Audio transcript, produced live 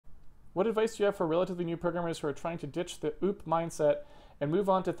What advice do you have for relatively new programmers who are trying to ditch the OOP mindset and move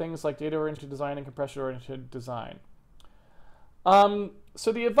on to things like data-oriented design and compression-oriented design?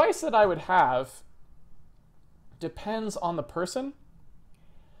 So the advice that I would have depends on the person.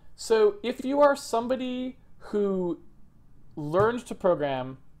 So if you are somebody who learned to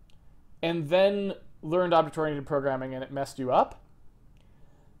program and then learned object-oriented programming and it messed you up,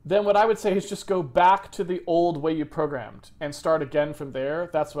 then what I would say is just go back to the old way you programmed and start again from there.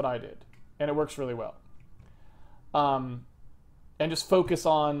 That's what I did, and it works really well. And just focus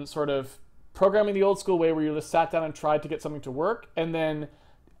on sort of programming the old school way where you just sat down and tried to get something to work, and then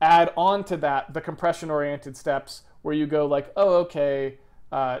add on to that the compression-oriented steps where you go like, oh, okay,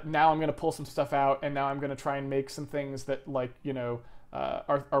 now I'm going to pull some stuff out, and now I'm going to try and make some things that, like, you know,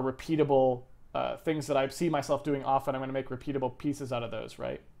 are repeatable things that I see myself doing often. I'm going to make repeatable pieces out of those,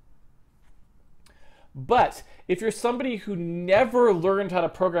 right? But if you're somebody who never learned how to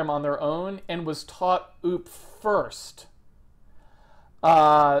program on their own and was taught OOP first,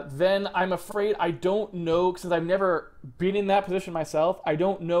 then I'm afraid I don't know, since I've never been in that position myself, I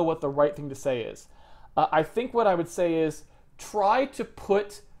don't know what the right thing to say is. I think what I would say is try to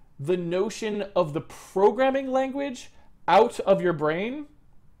put the notion of the programming language out of your brain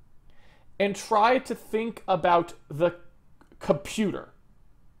and try to think about the computer.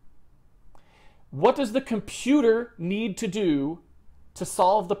 What does the computer need to do to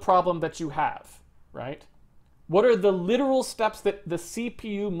solve the problem that you have, right? What are the literal steps that the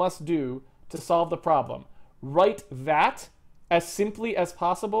CPU must do to solve the problem? Write that as simply as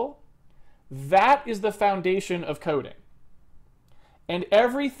possible. That is the foundation of coding. And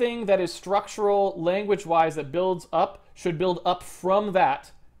everything that is structural, language-wise, that builds up should build up from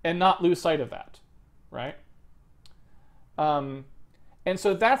that and not lose sight of that, right? And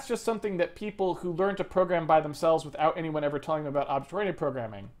so that's just something that people who learn to program by themselves without anyone ever telling them about object-oriented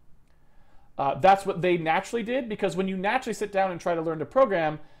programming, that's what they naturally did, because when you naturally sit down and try to learn to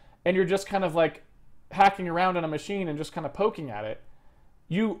program and you're just kind of like hacking around on a machine and just kind of poking at it,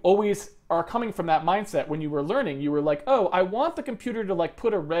 you always are coming from that mindset. When you were learning, you were like, oh, I want the computer to like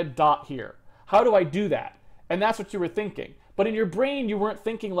put a red dot here. How do I do that? And that's what you were thinking. But in your brain, you weren't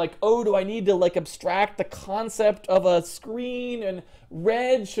thinking like, oh, do I need to like abstract the concept of a screen, and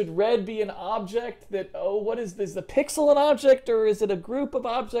red, should red be an object that, oh, what is this, the pixel an object, or is it a group of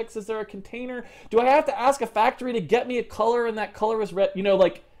objects? Is there a container? Do I have to ask a factory to get me a color and that color is red? You know,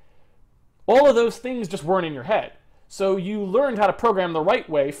 like all of those things just weren't in your head. So you learned how to program the right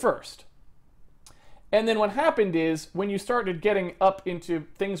way first. And then what happened is when you started getting up into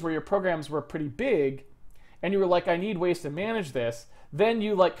things where your programs were pretty big, and you were like, I need ways to manage this, then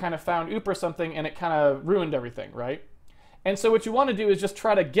you like kind of found OOP or something, and it kind of ruined everything, right? And so what you want to do is just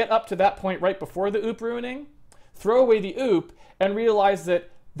try to get up to that point right before the OOP ruining, throw away the OOP, and realize that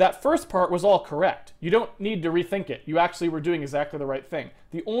that first part was all correct. You don't need to rethink it. You actually were doing exactly the right thing.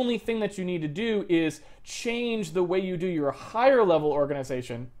 The only thing that you need to do is change the way you do your higher level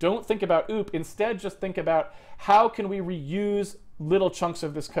organization. Don't think about OOP. Instead, just think about how can we reuse little chunks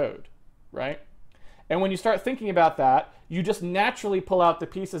of this code, right? And when you start thinking about that, you just naturally pull out the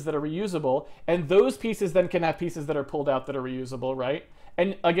pieces that are reusable, and those pieces then can have pieces that are pulled out that are reusable, right?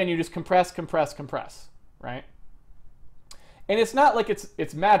 And again, you just compress, compress, compress, right? And it's not like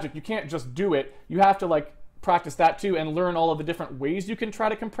it's magic. You can't just do it. You have to like practice that too and learn all of the different ways you can try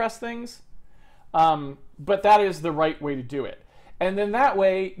to compress things. But that is the right way to do it. And then that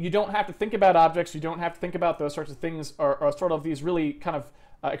way, you don't have to think about objects. You don't have to think about those sorts of things, or sort of these really kind of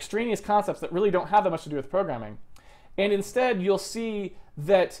extraneous concepts that really don't have that much to do with programming. And instead, you'll see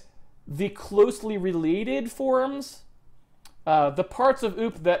that the closely related forms, the parts of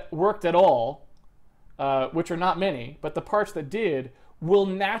OOP that worked at all, which are not many, but the parts that did, will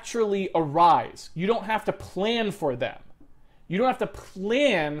naturally arise. You don't have to plan for them. You don't have to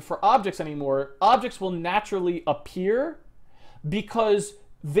plan for objects anymore. Objects will naturally appear because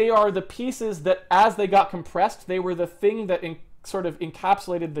they are the pieces that, as they got compressed, they were the thing that sort of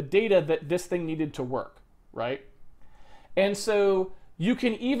encapsulated the data that this thing needed to work, right? And so you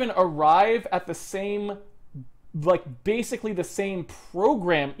can even arrive at the same, like basically the same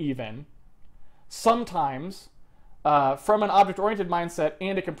program even, sometimes from an object-oriented mindset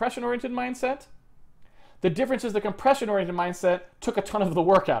and a compression-oriented mindset. The difference is the compression-oriented mindset took a ton of the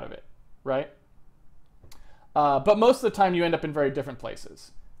work out of it, right? But most of the time you end up in very different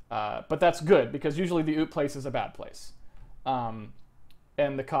places. But that's good, because usually the OOP place is a bad place. And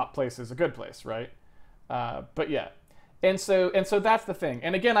the cop place is a good place, right? But yeah. And so that's the thing.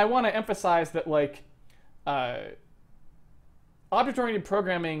 And again, I want to emphasize that like object-oriented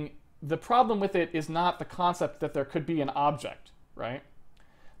programming, the problem with it is not the concept that there could be an object, right?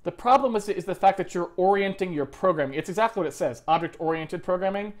 The problem with it is the fact that you're orienting your programming. It's exactly what it says, object-oriented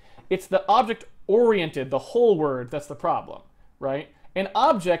programming. It's the object-oriented, the whole word, that's the problem, right? An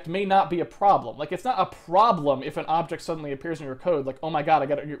object may not be a problem. Like, it's not a problem if an object suddenly appears in your code, like, oh my god, I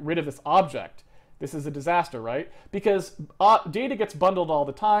gotta get rid of this object. This is a disaster, right? Because data gets bundled all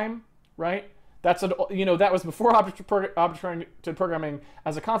the time, right? That's that was before object-oriented programming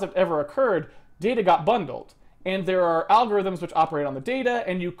as a concept ever occurred. Data got bundled. And there are algorithms which operate on the data,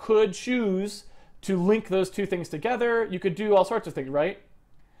 and you could choose to link those two things together. You could do all sorts of things, right?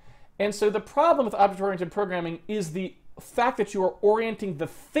 And so the problem with object-oriented programming is the fact that you are orienting the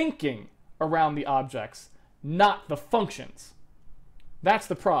thinking around the objects, not the functions. That's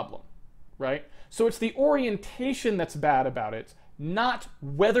the problem, right? So it's the orientation that's bad about it, not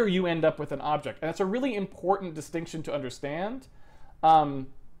whether you end up with an object. And that's a really important distinction to understand,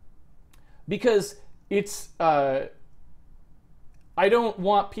 because it's, I don't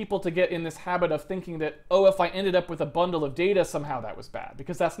want people to get in this habit of thinking that, oh, if I ended up with a bundle of data, somehow that was bad,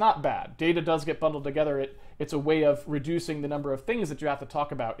 because that's not bad. Data does get bundled together. It's a way of reducing the number of things that you have to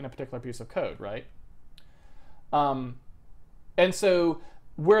talk about in a particular piece of code, right? And so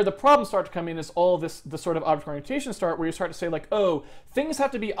where the problems start to come in is all the sort of object orientation start, where you start to say like, oh, things have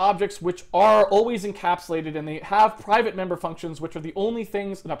to be objects which are always encapsulated, and they have private member functions, which are the only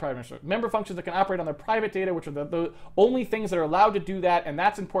things, not private member functions that can operate on their private data, which are the only things that are allowed to do that, and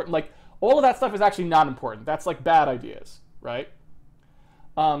that's important. Like, all of that stuff is actually not important. That's like bad ideas, right?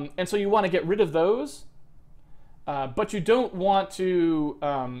 And so you want to get rid of those, but you don't want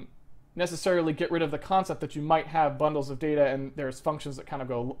to necessarily get rid of the concept that you might have bundles of data and there's functions that kind of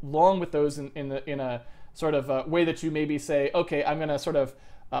go along with those in a sort of way that you maybe say, okay, I'm going to sort of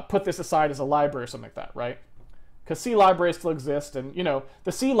put this aside as a library or something like that, right? Because C libraries still exist, and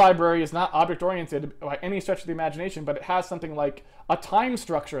the C library is not object-oriented by any stretch of the imagination, but it has something like a time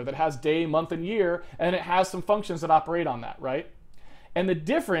structure that has day, month, and year, and it has some functions that operate on that, right? And the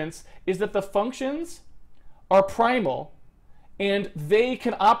difference is that the functions are primal, and they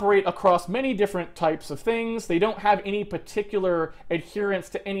can operate across many different types of things. They don't have any particular adherence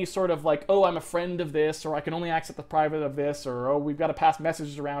to any sort of like, oh, I'm a friend of this, or I can only access the private of this, or oh, we've got to pass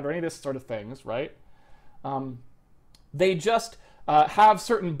messages around, or any of this sort of things, right? They just have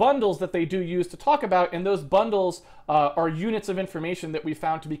certain bundles that they do use to talk about, and those bundles are units of information that we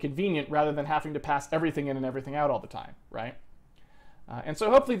found to be convenient rather than having to pass everything in and everything out all the time, right? And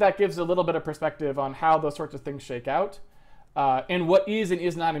so hopefully that gives a little bit of perspective on how those sorts of things shake out. And what is and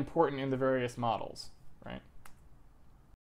is not important in the various models.